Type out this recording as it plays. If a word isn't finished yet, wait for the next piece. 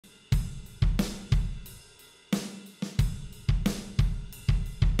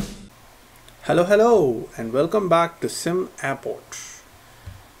Hello, and welcome back to Sim Airport,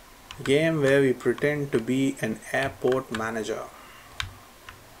 a game where we pretend to be an airport manager.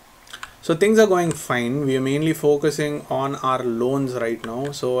 So things are going fine. We are mainly focusing on our loans right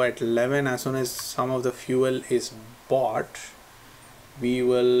now. So at 11, as soon as some of the fuel is bought, we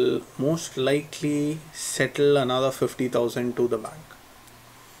will most likely settle another 50,000 to the bank.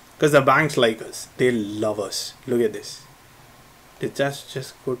 Because the banks like us. They love us. Look at this. It's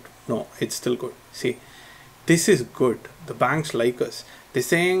just good. No, it's still good. See, this is good. The banks like us. They're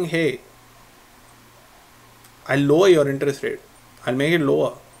saying, hey, I'll lower your interest rate. I'll make it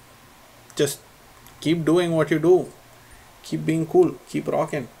lower. Just keep doing what you do. Keep being cool. Keep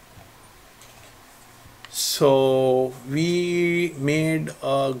rocking. So we made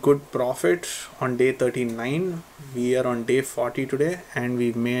a good profit on day 39. We are on day 40 today, and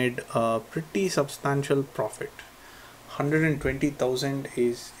we made a pretty substantial profit. 120,000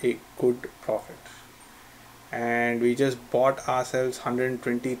 is a good profit. And we just bought ourselves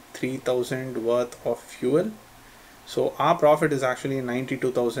 123,000 worth of fuel. So our profit is actually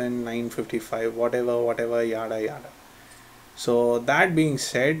 92,955, whatever, yada yada. So that being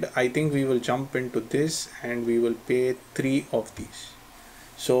said, I think we will jump into this and we will pay 3 of these.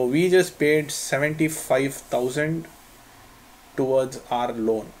 So we just paid 75,000 towards our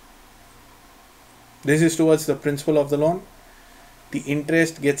loan. This is towards the principal of the loan. The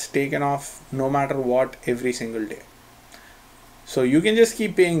interest gets taken off no matter what every single day. So you can just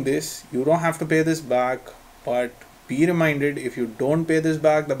keep paying this. You don't have to pay this back, but be reminded, if you don't pay this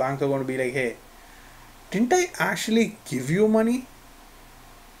back, the banks are going to be like, hey, didn't I actually give you money?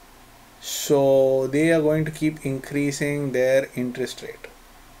 So they are going to keep increasing their interest rate.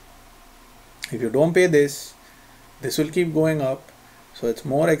 If you don't pay this, this will keep going up. So it's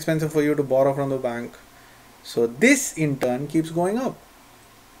more expensive for you to borrow from the bank. So this in turn keeps going up.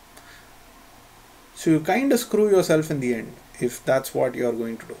 So you kind of screw yourself in the end if that's what you're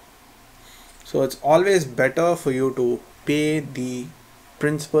going to do. So it's always better for you to pay the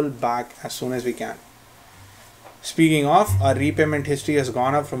principal back as soon as we can. Speaking of, our repayment history has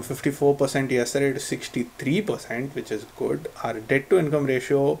gone up from 54% yesterday to 63%, which is good. Our debt to income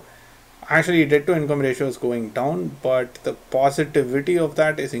ratio is going down, but the positivity of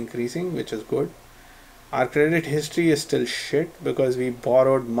that is increasing, which is good. Our credit history is still shit because we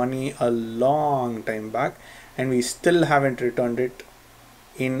borrowed money a long time back and we still haven't returned it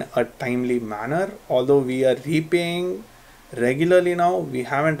in a timely manner. Although we are repaying regularly now, we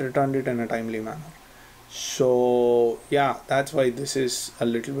haven't returned it in a timely manner. So yeah, that's why this is a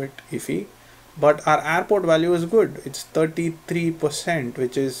little bit iffy. But our airport value is good. It's 33%,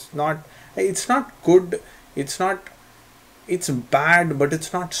 which is not, it's not good. It's bad, but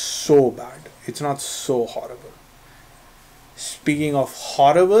it's not so bad. It's not so horrible. Speaking of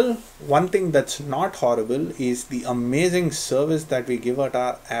horrible, one thing that's not horrible is the amazing service that we give at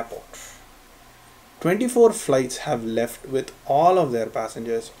our airport. 24 flights have left with all of their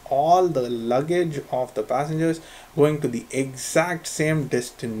passengers, all the luggage of the passengers going to the exact same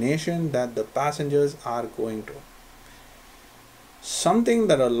destination that the passengers are going to. Something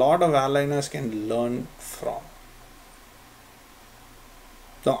that a lot of airliners can learn from.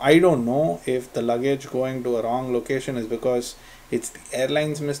 Now, I don't know if the luggage going to a wrong location is because it's the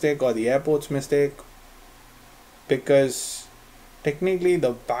airline's mistake or the airport's mistake, because technically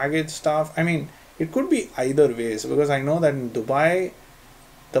the baggage staff, it could be either ways, because I know that in Dubai,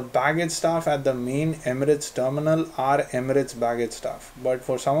 the baggage staff at the main Emirates terminal are Emirates baggage staff. But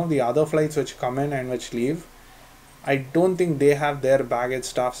for some of the other flights which come in and which leave, I don't think they have their baggage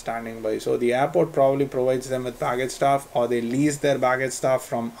staff standing by. So the airport probably provides them with baggage staff, or they lease their baggage staff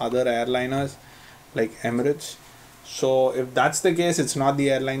from other airliners like Emirates. So if that's the case, it's not the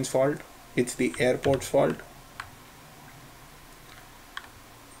airline's fault, it's the airport's fault.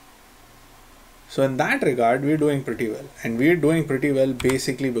 So in that regard, we're doing pretty well. And we're doing pretty well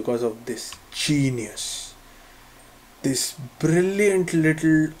basically because of this genius, this brilliant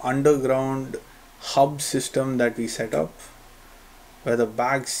little underground hub system that we set up, where the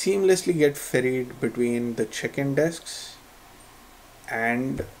bags seamlessly get ferried between the check-in desks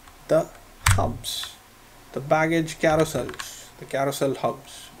and the hubs, the baggage carousels, the carousel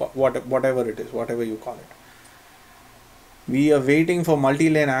hubs, whatever it is, whatever you call it. We are waiting for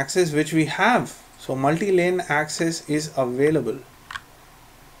multi-lane access, which we have. So multi-lane access is available.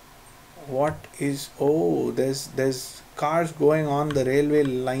 There's cars going on the railway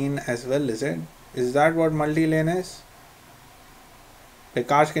line as well, is it? Is that what multi-lane is? The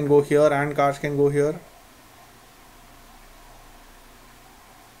cars can go here and cars can go here.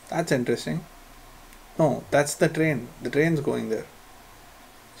 That's interesting. No, that's the train. The train's going there.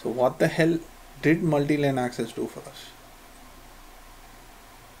 So what the hell? did multi-lane access do for us?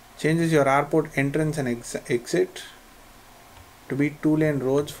 Changes your airport entrance and exit to be 2-lane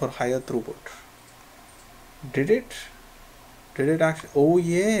roads for higher throughput. Did it? Did it actually? Oh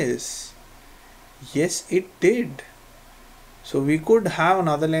yes. Yes, it did. So we could have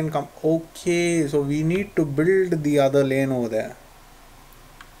another lane come. Okay, so we need to build the other lane over there.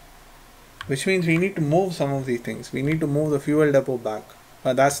 Which means we need to move some of these things. We need to move the fuel depot back.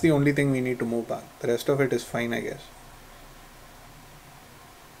 That's the only thing we need to move back. The rest of it is fine, I guess.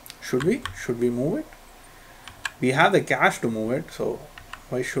 Should we? Should we move it? We have the cash to move it, so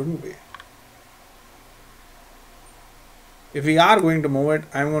why shouldn't we? If we are going to move it,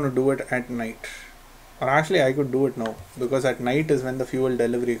 I'm going to do it at night. Or actually, I could do it now, because at night is when the fuel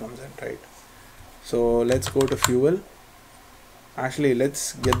delivery comes in, right? So let's go to fuel. Actually,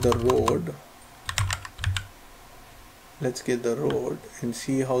 let's get the road. Let's get the road and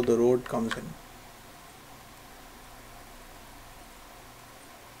see how the road comes in.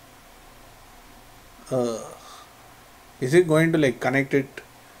 Is it going to like connect it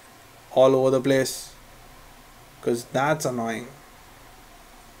all over the place? Because that's annoying.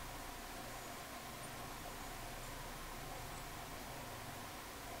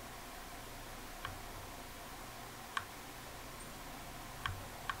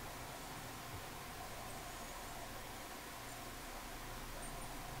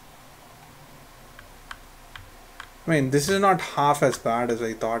 I mean, this is not half as bad as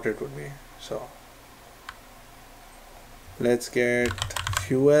I thought it would be. So let's get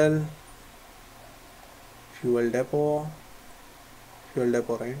fuel depot,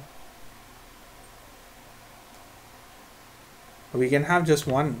 right? We can have just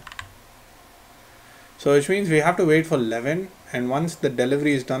one. So which means we have to wait for 11, and once the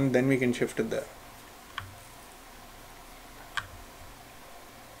delivery is done, then we can shift it there.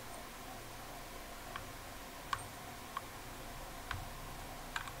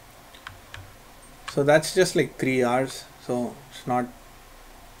 So that's just like 3 hours, so it's not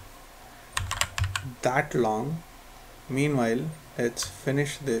that long. Meanwhile, let's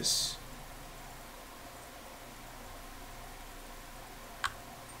finish this.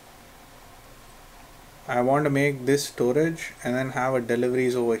 I want to make this storage and then have a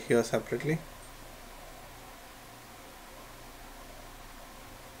deliveries over here separately.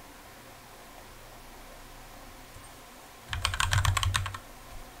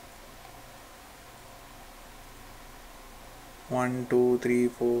 One, two, three,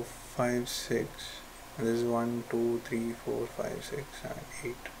 four, five, six. And this is 1, 2, 3, 4, 5, 6, 7,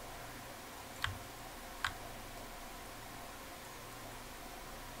 8.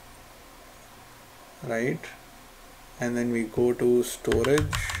 Right, and then we go to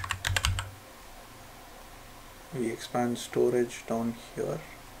storage. We expand storage down here.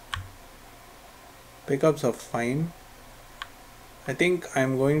 Pickups are fine. I think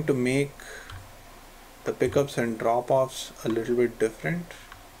I'm going to make the pickups and drop-offs a little bit different.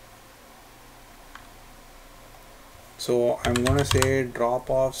 So I'm going to say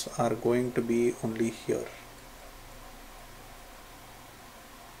drop-offs are going to be only here.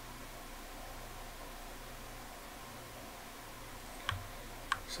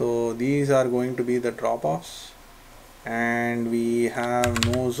 So these are going to be the drop-offs, and we have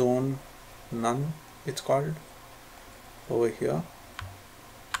no zone, none it's called, over here,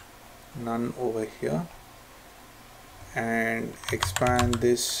 none over here, and expand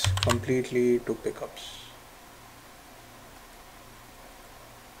this completely to pickups.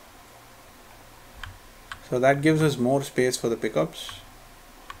 So that gives us more space for the pickups,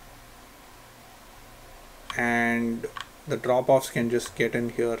 and the drop-offs can just get in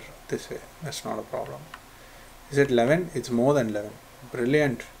here this way. That's not a problem. Is it 11? It's more than 11.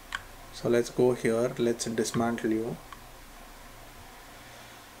 Brilliant. So let's go here. Let's dismantle you.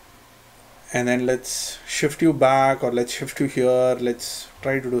 And then let's shift you back, or let's shift you here. Let's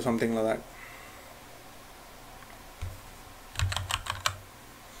try to do something like that.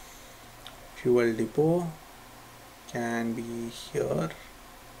 Fuel depot can be here.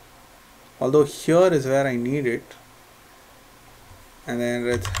 Although here is where I need it. And then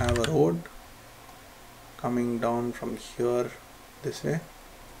let's have a road coming down from here this way.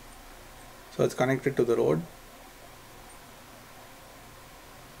 So it's connected to the road.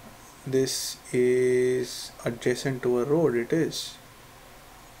 This is adjacent to a road. It is.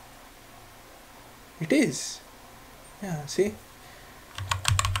 Yeah, see?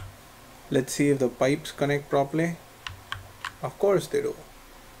 Let's see if the pipes connect properly. Of course they do.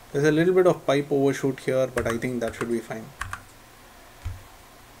 There's a little bit of pipe overshoot here, but I think that should be fine.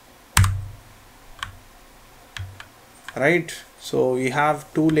 Right, So we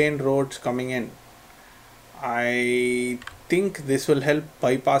have 2-lane roads coming in. I think this will help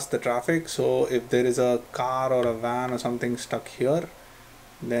bypass the traffic. So if there is a car or a van or something stuck here,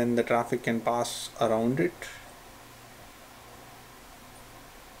 then the traffic can pass around it.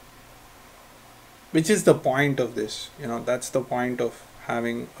 Which is the point of this, that's the point of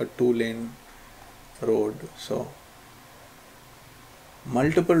having a 2-lane road. So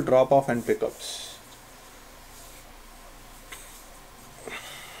multiple drop off and pickups.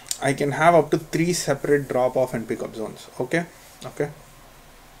 I can have up to 3 separate drop off and pickup zones. Okay.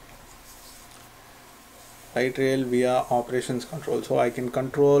 Light rail via operations control. So I can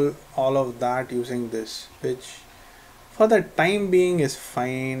control all of that using this, which for the time being is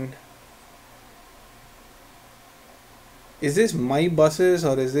fine. Is this my buses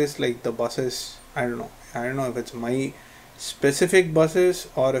or is this like the buses? I don't know if it's my specific buses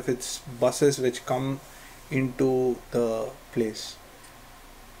or if it's buses which come into the place.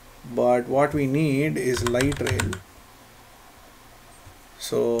 But what we need is light rail.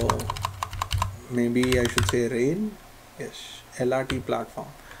 So maybe I should say rail. Yes, LRT platform.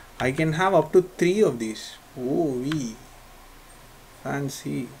 I can have up to 3 of these. Oh,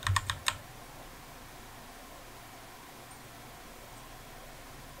 fancy.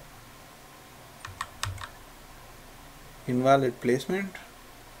 Invalid placement.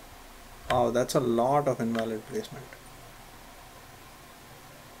 Oh, that's a lot of invalid placement.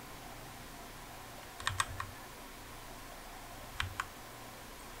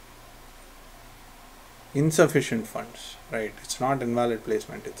 Insufficient funds, right? It's not invalid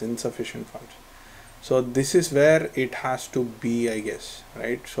placement, it's insufficient funds. So this is where it has to be, I guess,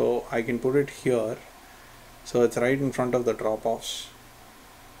 right? So I can put it here. So it's right in front of the drop-offs.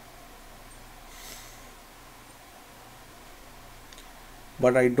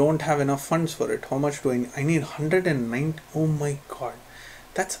 But I don't have enough funds for it. How much do I need 109. Oh my god,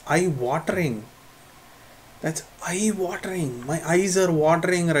 that's eye-watering. That's eye-watering. My eyes are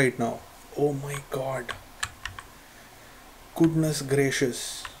watering right now. Oh my god, goodness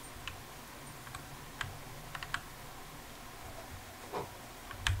gracious.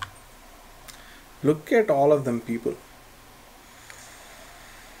 Look at all of them, people.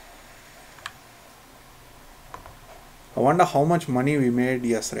 I wonder how much money we made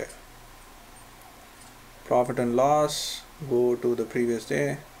yesterday. Profit and loss, go to the previous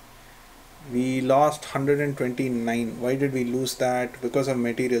day. We lost 129. Why did we lose that? Because of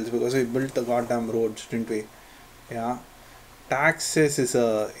materials, because we built the goddamn roads, didn't we? Yeah. Taxes is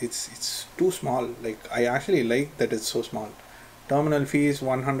it's too small. Like, I actually like that it's so small. Terminal fees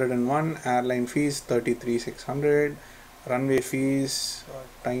 101, airline fees 33,600, runway fees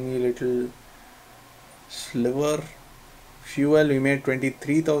tiny little sliver. Fuel we made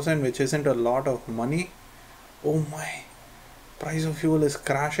 23,000, which isn't a lot of money. Oh my, price of fuel is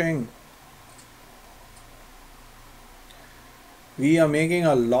crashing. We are making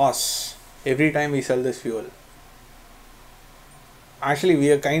a loss every time we sell this fuel. Actually, we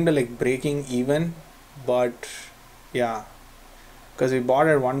are kind of like breaking even, but yeah, because we bought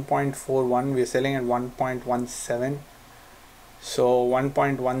at 1.41, we're selling at 1.17. So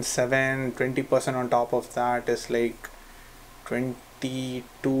 1.17, 20% on top of that is like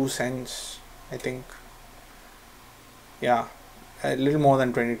 22 cents, I think. Yeah, a little more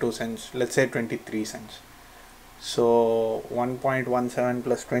than 22 cents. Let's say 23 cents. So 1.17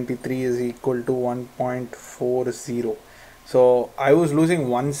 plus 23 is equal to 1.40. So I was losing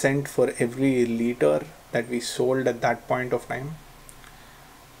 1 cent for every liter that we sold at that point of time.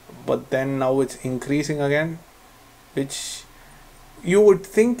 But then now it's increasing again, which you would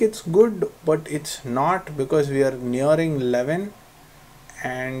think it's good, but it's not, because we are nearing 11,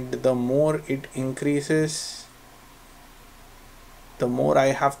 and the more it increases, the more I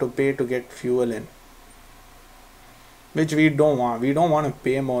have to pay to get fuel in, which we don't want. We don't want to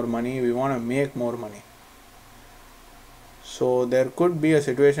pay more money, we want to make more money. So there could be a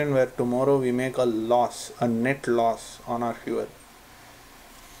situation where tomorrow we make a loss, a net loss on our fuel.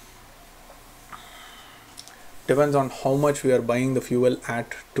 Depends on how much we are buying the fuel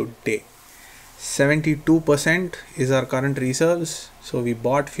at today. 72% is our current reserves. So we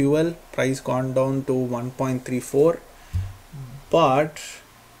bought fuel, price gone down to 1.34, but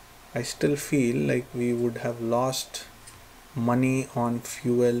I still feel like we would have lost money on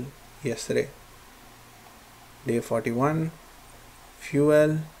fuel yesterday. Day 41,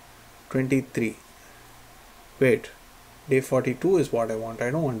 fuel 23. Wait, day 42 is what I want. I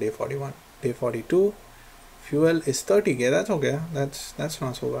don't want day 41. Day 42, fuel is 30k. That's okay. That's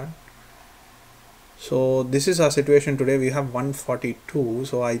not so bad. So this is our situation today. We have 142.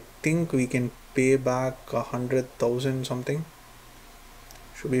 So I think we can pay back 100,000 something.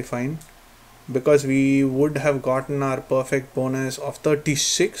 should be fine, because we would have gotten our perfect bonus of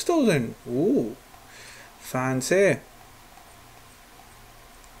 36,000. Ooh, fancy.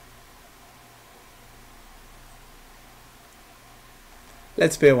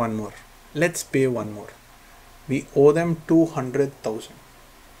 Let's pay one more. Let's pay one more. We owe them 200,000.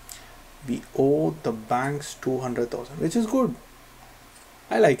 We owe the banks 200,000, which is good.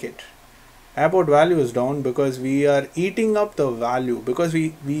 I like it. Airport value is down because we are eating up the value, because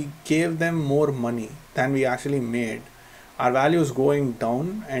we gave them more money than we actually made. Our value is going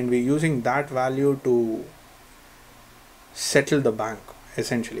down and we're using that value to settle the bank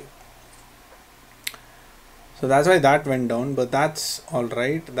essentially. So that's why that went down, but that's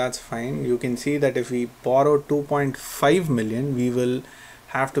alright, that's fine. You can see that if we borrow 2.5 million, we will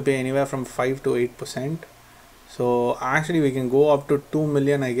have to pay anywhere from 5 to 8%. So actually we can go up to 2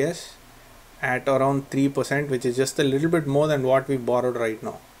 million, I guess, at around 3%, which is just a little bit more than what we borrowed right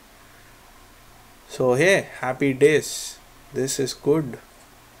now. So hey, happy days. This is good.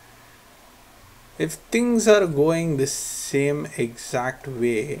 If things are going the same exact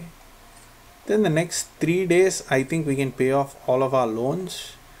way, then the next 3 days I think we can pay off all of our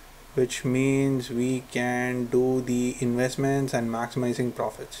loans, which means we can do the investments and maximizing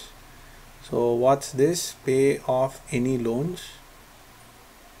profits. So what's this? Pay off any loans.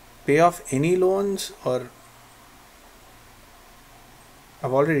 Pay off any loans, or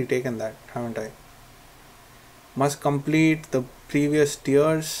I've already taken that, haven't I? Must complete the previous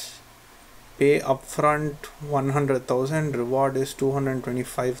tiers. Pay upfront 100,000. Reward is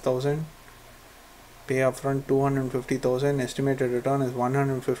 225,000. Pay upfront 250,000. Estimated return is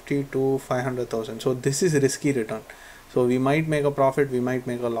 150 to 500,000. So this is risky return. So we might make a profit, we might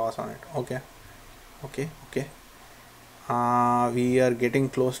make a loss on it. Okay. We are getting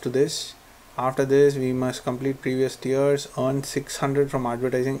close to this. After this, we must complete previous tiers. Earn 600 from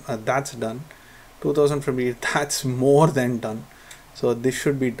advertising. That's done. 2,000 from it. That's more than done. So this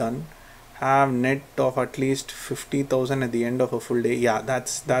should be done. Have net of at least 50,000 at the end of a full day. Yeah,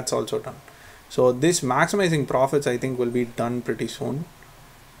 that's also done. So this maximizing profits, I think, will be done pretty soon.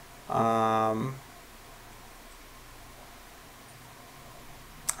 I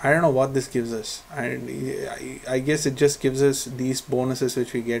don't know what this gives us. I guess it just gives us these bonuses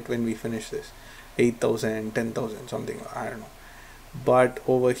which we get when we finish this. 8,000, 10,000, something. I don't know. But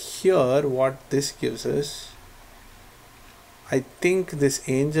over here, what this gives us, I think this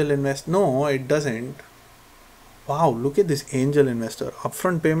angel invest. No, it doesn't. Wow, look at this angel investor.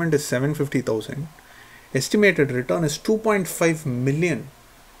 Upfront payment is 750,000. Estimated return is 2.5 million.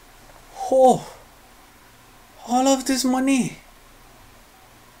 Oh, all of this money.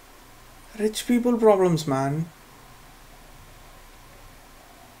 Rich people problems, man.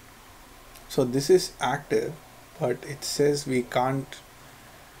 So this is active, but it says we can't,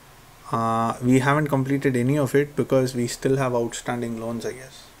 we haven't completed any of it because we still have outstanding loans, I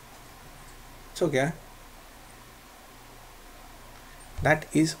guess. It's okay. That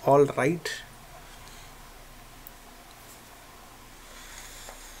is all right.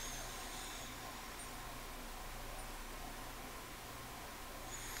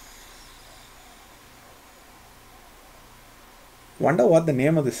 Wonder what the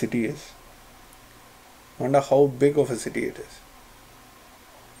name of the city is. Wonder how big of a city it is.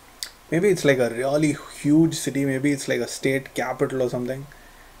 Maybe it's like a really huge city. Maybe it's like a state capital or something.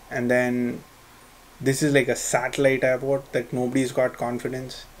 And then this is like a satellite airport that nobody's got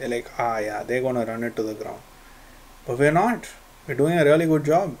confidence. They're like, yeah, they're going to run it to the ground. But we're not. We're doing a really good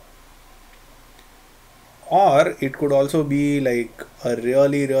job. Or it could also be like a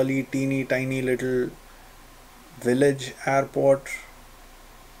really, really teeny tiny little village airport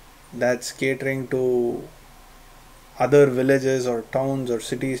that's catering to other villages or towns or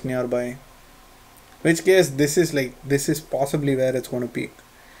cities nearby. Which case this is possibly where it's going to peak.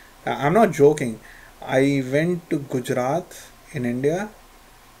 I'm not joking. I went to Gujarat in India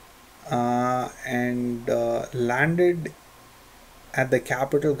and landed at the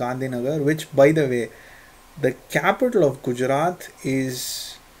capital Gandhinagar, which, by the way, the capital of Gujarat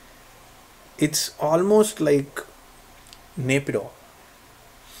is, it's almost like Naypyidaw.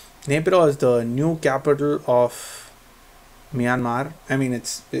 Naypyidaw is the new capital of Myanmar. I mean,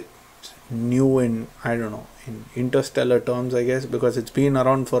 it's new in, I don't know, in interstellar terms, I guess, because it's been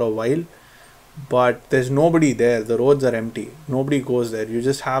around for a while. But there's nobody there. The roads are empty. Nobody goes there. You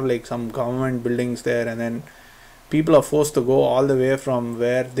just have like some government buildings there, and then people are forced to go all the way from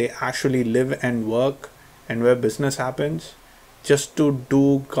where they actually live and work and where business happens just to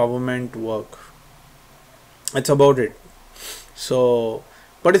do government work. That's about it. So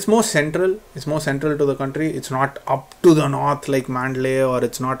but it's more central. It's more central to the country. It's not up to the north like Mandalay, or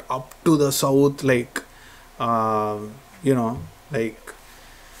it's not up to the south like you know, like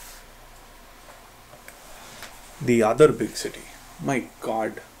the other big city. My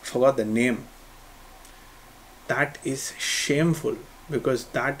God, forgot the name. That is shameful, because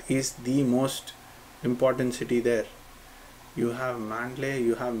that is the most important city there. You have Mandalay,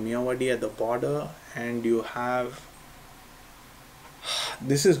 you have Miyawadi at the border, and you have.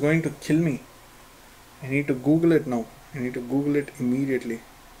 This is going to kill me. I need to Google it now. I need to Google it immediately.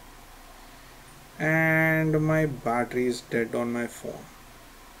 And my battery is dead on my phone.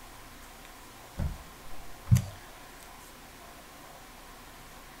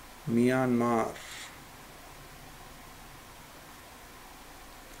 Myanmar.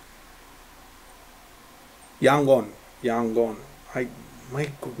 Yangon. My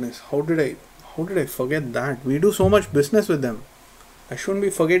goodness, how did I forget that? We do so much business with them. I shouldn't be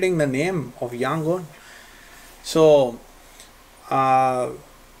forgetting the name of Yangon. So, the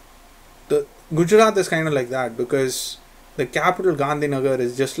Gujarat is kind of like that, because the capital Gandhinagar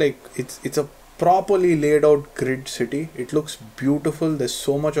is just like it's a properly laid out grid city. It looks beautiful. There's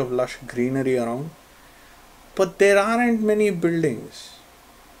so much of lush greenery around, but there aren't many buildings.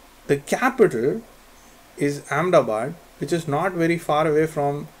 The capital is Ahmedabad, which is not very far away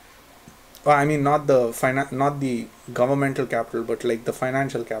from. I mean, not the governmental capital, but like the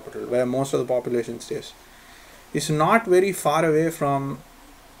financial capital, where most of the population stays. It's not very far away from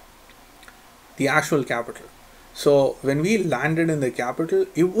the actual capital. So when we landed in the capital,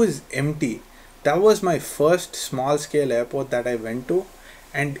 it was empty. That was my first small scale airport that I went to,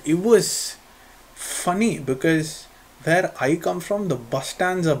 and it was funny because where I come from, the bus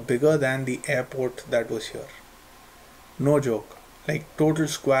stands are bigger than the airport that was here. No joke. Like, total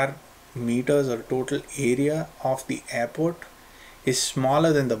square meters or total area of the airport is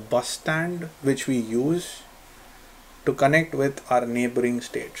smaller than the bus stand which we use to connect with our neighboring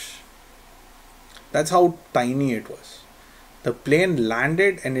states. That's how tiny it was. The plane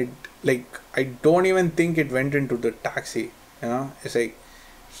landed, and it, like, I don't even think it went into the taxi. You know, it's like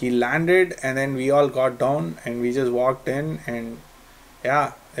he landed, and then we all got down and we just walked in, and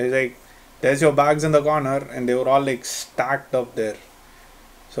yeah, it's like, there's your bags in the corner, and they were all like stacked up there.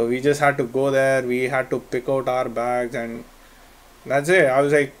 So we just had to go there. We had to pick out our bags, and that's it. I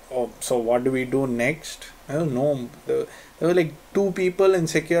was like, oh, so what do we do next? I don't know. There were like 2 people in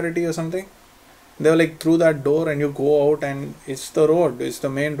security or something. They were like, through that door, and you go out, and it's the road. It's the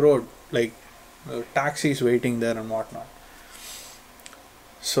main road. Like, taxis waiting there and whatnot.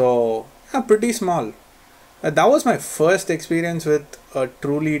 So, yeah, pretty small. That was my first experience with a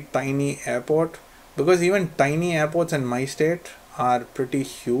truly tiny airport, because even tiny airports in my state are pretty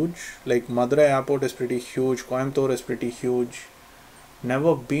huge. Like, Madurai airport is pretty huge. Coimbatore is pretty huge.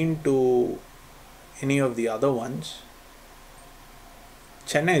 Never been to any of the other ones.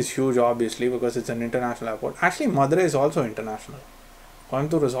 Chennai is huge, obviously, because it's an international airport. Actually, Madurai is also international.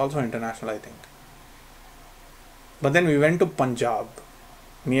 Coimbatore is also international, I think. But then we went to Punjab,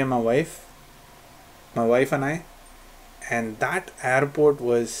 me and my wife and I, and that airport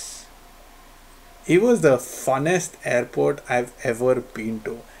was, it was the funnest airport I've ever been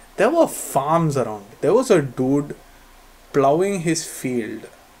to. There were farms around. There was a dude plowing his field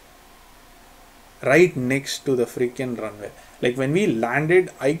right next to the freaking runway. Like, when we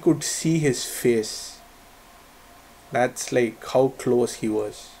landed, I could see his face. That's like how close he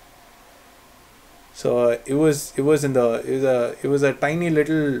was. So it was a tiny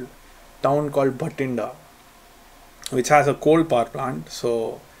little town called Bhatinda, which has a coal power plant,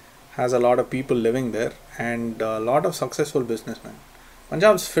 so has a lot of people living there, and a lot of successful businessmen.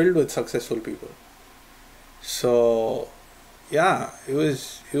 Punjab's filled with successful people. So yeah, it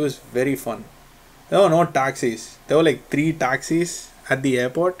was very fun. There were no taxis. There were like 3 taxis at the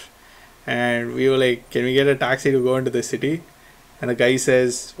airport, and we were like, can we get a taxi to go into the city? And the guy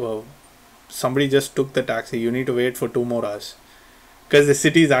says, well, somebody just took the taxi. You need to wait for 2 more hours. Because the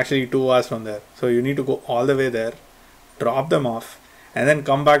city is actually 2 hours from there. So you need to go all the way there, drop them off, and then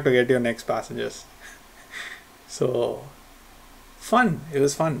come back to get your next passengers. So fun. It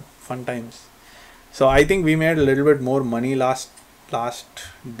was fun. Fun times. So I think we made a little bit more money last night,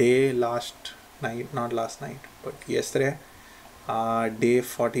 not last night, but yesterday, day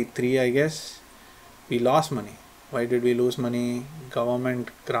 43, I guess. We lost money. Why did we lose money? Government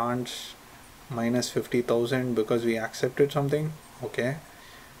grants minus 50,000 because we accepted something. Okay,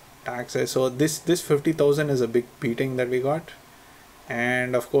 taxes. So this 50,000 is a big beating that we got,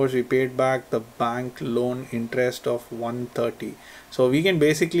 and of course we paid back the bank loan interest of 130. So we can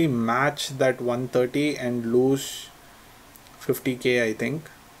basically match that 130 and lose 50k I think.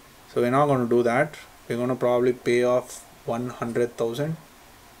 So we're not going to do that. We're going to probably pay off 100,000.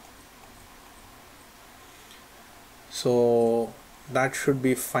 So that should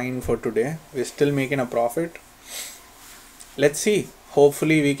be fine for today. We're still making a profit. Let's see.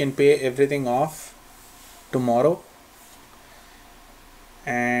 Hopefully we can pay everything off tomorrow.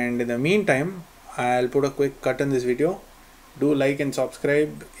 And in the meantime, I'll put a quick cut in this video. Do like and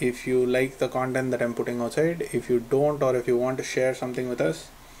subscribe if you like the content that I'm putting outside. If you don't, or if you want to share something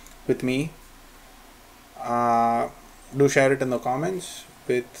with me, do share it in the comments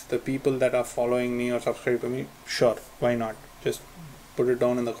with the people that are following me or subscribe to me. Sure, why not? Just put it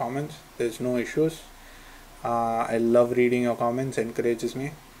down in the comments. There's no issues. I love reading your comments, encourages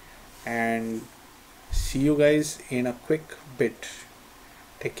me. And see you guys in a quick bit.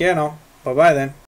 Take care now. Bye bye then.